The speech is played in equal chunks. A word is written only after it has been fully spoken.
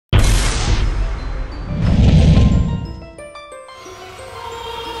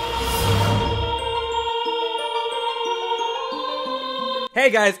Hey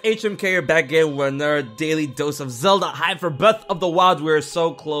guys, HMK here back again with another daily dose of Zelda hype for Breath of the Wild. We're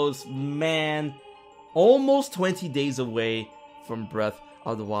so close, man. Almost 20 days away from Breath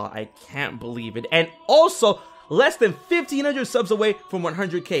of the Wild. I can't believe it. And also, less than 1,500 subs away from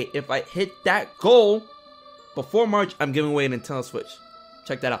 100k. If I hit that goal before March, I'm giving away a Nintendo Switch.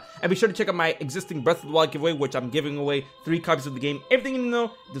 Check that out. And be sure to check out my existing Breath of the Wild giveaway, which I'm giving away 3 copies of the game. Everything you need to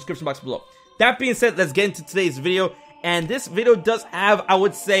know, description box below. That being said, let's get into today's video. And this video does have, I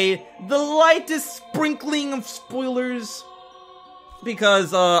would say, the lightest sprinkling of spoilers.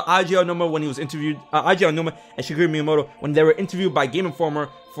 Because Aji Aonuma, when he was interviewed, Aji Aonuma and Shigeru Miyamoto, when they were interviewed by Game Informer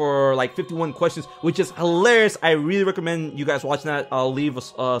for like 51 questions, which is hilarious. I really recommend you guys watching that. I'll leave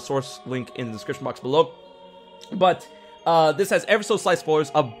a source link in the description box below. But this has ever so slight spoilers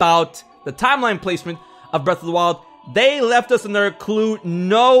about the timeline placement of Breath of the Wild. They left us another clue.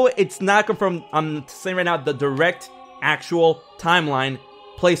 No, it's not confirmed. I'm saying right now, the direct actual timeline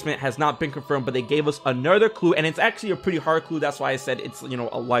placement has not been confirmed, but they gave us another clue, and it's actually a pretty hard clue. That's why I said it's, you know,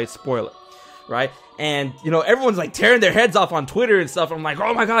 a light spoiler, right? And, you know, everyone's like tearing their heads off on Twitter and stuff. I'm like,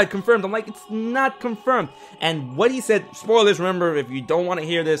 oh my god, confirmed. I'm like, it's not confirmed. And what he said, spoilers, remember, if you don't want to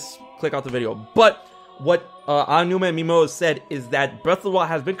hear this, click out the video. But what Aonuma and Miyamoto said is that Breath of the Wild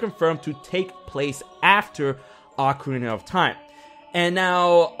has been confirmed to take place after Ocarina of Time. And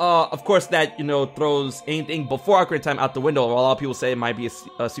now, of course, that, you know, throws anything before Ocarina of Time out the window. A lot of people say it might be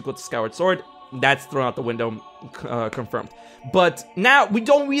a sequel to Skyward Sword. That's thrown out the window, confirmed. But now, we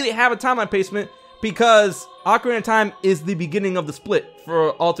don't really have a timeline placement because Ocarina of Time is the beginning of the split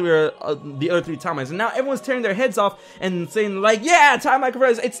for all three, the other 3 timelines. And now everyone's tearing their heads off and saying, like, yeah, timeline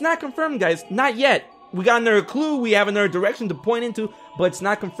confirmed. It's not confirmed, guys. Not yet. We got another clue. We have another direction to point into, but it's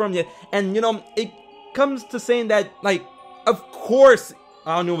not confirmed yet. And, you know, it comes to saying that, like, of course,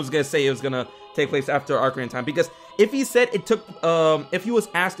 I don't know what was gonna say it was gonna take place after Ocarina of Time, because if he said it took, if he was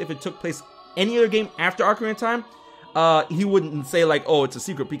asked if it took place any other game after Ocarina of Time, he wouldn't say like, oh, it's a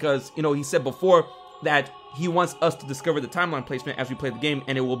secret, because, you know, he said before that he wants us to discover the timeline placement as we play the game,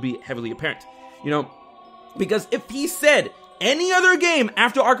 and it will be heavily apparent, you know, because if he said any other game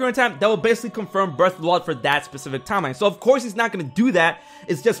after Ocarina of Time, that will basically confirm Breath of the Wild for that specific timeline. So of course he's not going to do that.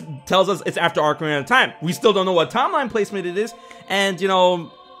 It just tells us it's after Ocarina of Time. We still don't know what timeline placement it is. And, you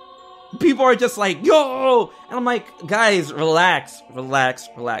know, people are just like, yo! And I'm like, guys, relax, relax,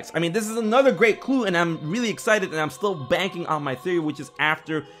 relax. I mean, this is another great clue, and I'm really excited, and I'm still banking on my theory, which is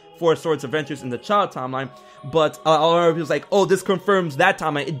after Four Swords Adventures in the Child timeline. But a lot of people's like, oh, this confirms that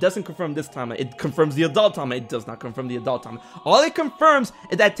timeline. It doesn't confirm this timeline. It confirms the adult timeline. It does not confirm the adult timeline. All it confirms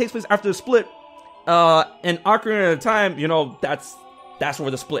is that it takes place after the split. And Ocarina of Time, you know, that's where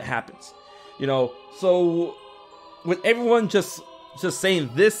the split happens. You know, so with everyone just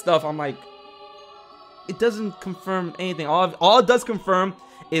saying this stuff, I'm like, it doesn't confirm anything. All it does confirm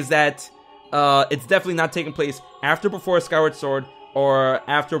is that it's definitely not taking place after before Skyward Sword, or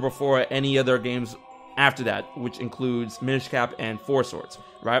after before any other games after that, which includes Minish Cap and Four Swords,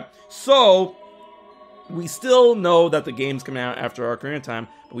 right? So we still know that the game's coming out after Ocarina of Time,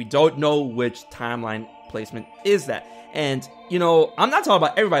 but we don't know which timeline placement is that. And, you know, I'm not talking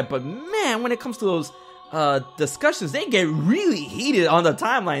about everybody, but man, when it comes to those discussions, they get really heated on the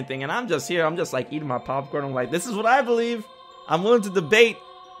timeline thing, and I'm just here, I'm just like eating my popcorn. I'm like, this is what I believe. I'm willing to debate.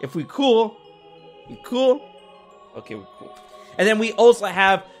 If we cool, we cool. Okay, we're cool. And then we also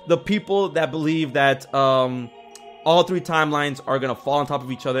have the people that believe that all 3 timelines are going to fall on top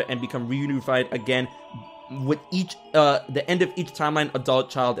of each other and become reunified again, with each the end of each timeline, adult,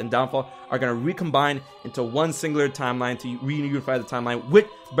 child, and downfall, are going to recombine into one singular timeline to reunify the timeline with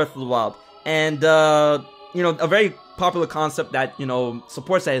Breath of the Wild. And, you know, a very popular concept that, you know,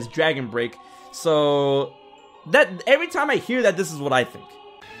 supports that is Dragon Break. So that every time I hear that, this is what I think.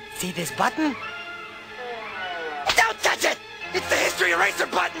 See this button? Don't touch it! It's the history eraser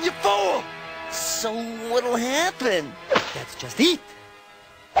button, you fool! So what'll happen? That's just it.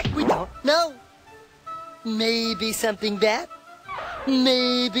 We don't know. Maybe something bad.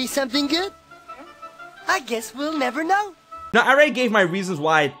 Maybe something good. I guess we'll never know. Now, I already gave my reasons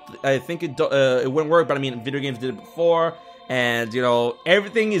why I think it wouldn't work, but I mean, video games did it before, and, you know,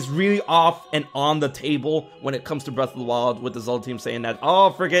 everything is really off and on the table when it comes to Breath of the Wild, with the Zelda team saying that, oh,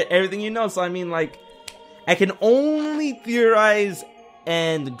 forget everything you know. So, I mean, like, I can only theorize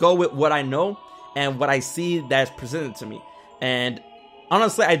and go with what I know and what I see that's presented to me. And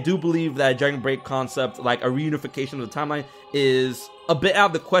honestly, I do believe that Dragon Break concept, like a reunification of the timeline, is a bit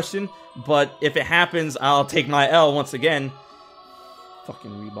out of the question. But if it happens, I'll take my L once again.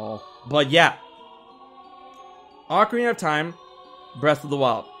 Fucking reball. But yeah, Ocarina of Time, Breath of the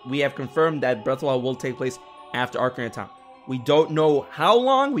Wild. We have confirmed that Breath of the Wild will take place after Ocarina of Time. We don't know how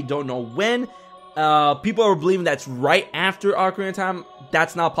long. We don't know when. People are believing that's right after Ocarina of Time.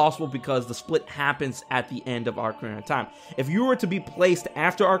 That's not possible because the split happens at the end of Ocarina of Time. If you were to be placed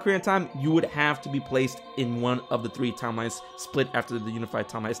after Ocarina of Time, you would have to be placed in one of the 3 timelines split after the unified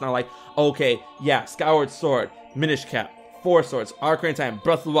timeline. It's not like, okay, yeah, Skyward Sword, Minish Cap, 4 Swords, Ocarina of Time,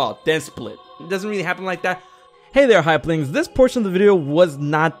 Breath of the Wild, then split. It doesn't really happen like that. Hey there, Hypelings. This portion of the video was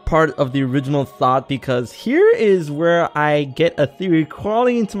not part of the original thought because here is where I get a theory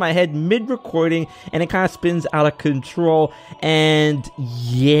crawling into my head mid-recording and it kind of spins out of control. And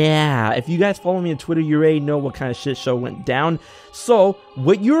yeah, if you guys follow me on Twitter, you already know what kind of shit show went down. So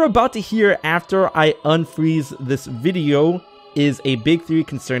what you're about to hear after I unfreeze this video is a big theory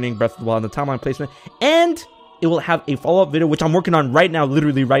concerning Breath of the Wild and the timeline placement, and it will have a follow-up video, which I'm working on right now,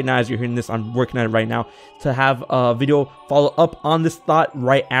 literally right now as you're hearing this, I'm working on it right now, to have a video follow up on this thought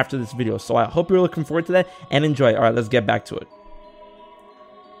right after this video. So I hope you're looking forward to that and enjoy. Alright, let's get back to it.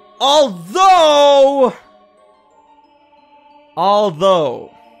 Although,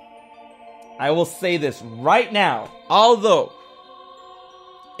 I will say this right now, although,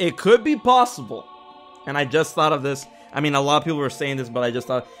 it could be possible, and I just thought of this, I mean, a lot of people were saying this, but I just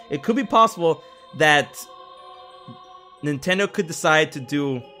thought, it could be possible that Nintendo could decide to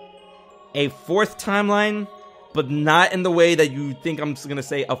do a 4th timeline, but not in the way that you think I'm just gonna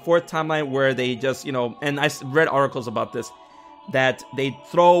say, a 4th timeline where they just, you know, and I read articles about this, that they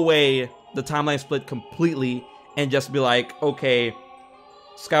throw away the timeline split completely and just be like, okay,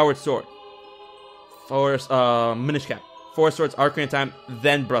 Skyward Sword, Minish Cap, 4 Swords, Ocarina of Time,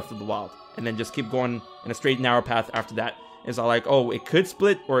 then Breath of the Wild, and then just keep going in a straight narrow path after that. It's all like, oh, it could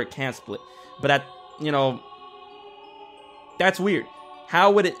split or it can't split, but at, you know, that's weird.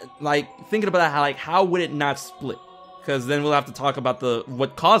 How would it, like, thinking about that, how would it not split? Because then we'll have to talk about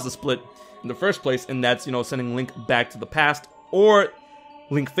what caused the split in the first place, and that's, you know, sending Link back to the past or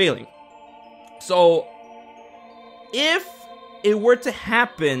Link failing. So if it were to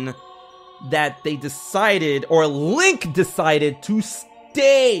happen that they decided, or Link decided to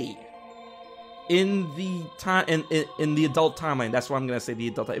stay in the time in the adult timeline, that's what I'm gonna say, the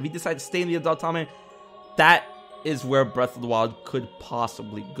adult timeline. If he decided to stay in the adult timeline, that is where Breath of the Wild could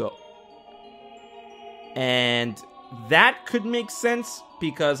possibly go. And that could make sense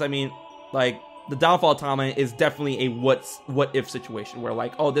because, I mean, like, the downfall timeline is definitely a what if situation where,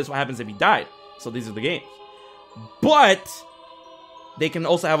 like, oh, this is what happens if he died, so these are the games. But they can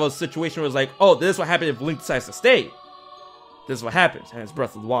also have a situation where it's like, oh, this is what happens if Link decides to stay. This is what happens, and it's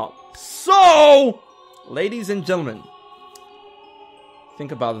Breath of the Wild. So, ladies and gentlemen,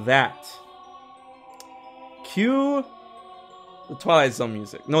 think about that. Cue the Twilight Zone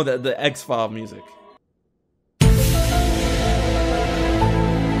music. No, the X-File music.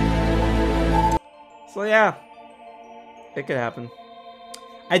 So yeah, it could happen.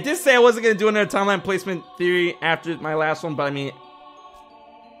 I did say I wasn't going to do another timeline placement theory after my last one, but I mean,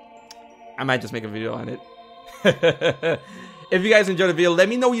 I might just make a video on it. If you guys enjoyed the video, let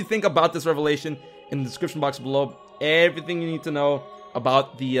me know what you think about this revelation in the description box below. Everything you need to know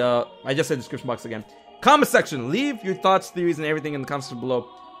about the, I just said description box again. Comment section, leave your thoughts, theories, and everything in the comments below.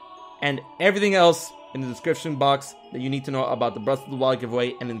 And everything else in the description box that you need to know about the Breath of the Wild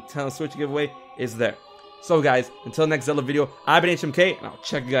giveaway and the Nintendo Switch giveaway is there. So guys, until next Zelda video, I've been HMK, and I'll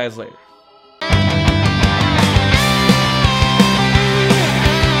check you guys later.